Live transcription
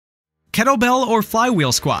Kettlebell or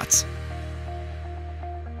flywheel squats.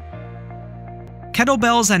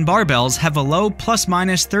 Kettlebells and barbells have a low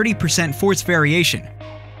plus-minus 30% force variation.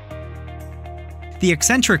 The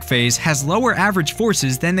eccentric phase has lower average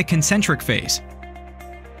forces than the concentric phase.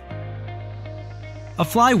 A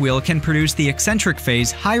flywheel can produce the eccentric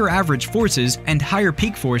phase higher average forces and higher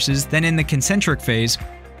peak forces than in the concentric phase,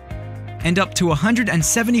 and up to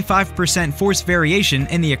 175% force variation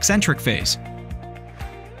in the eccentric phase.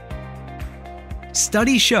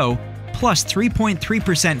 Studies show plus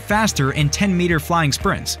 3.3% faster in 10-meter flying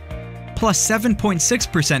sprints, plus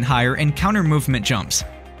 7.6% higher in countermovement jumps,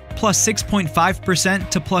 plus 6.5%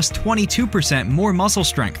 to plus 22% more muscle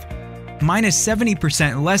strength, minus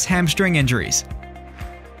 70% less hamstring injuries.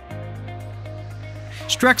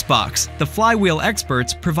 STREXBOX, the flywheel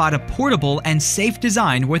experts, provide a portable and safe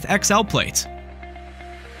design with XL plates.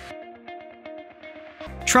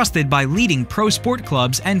 Trusted by leading pro sport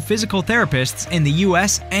clubs and physical therapists in the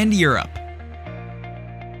US and Europe.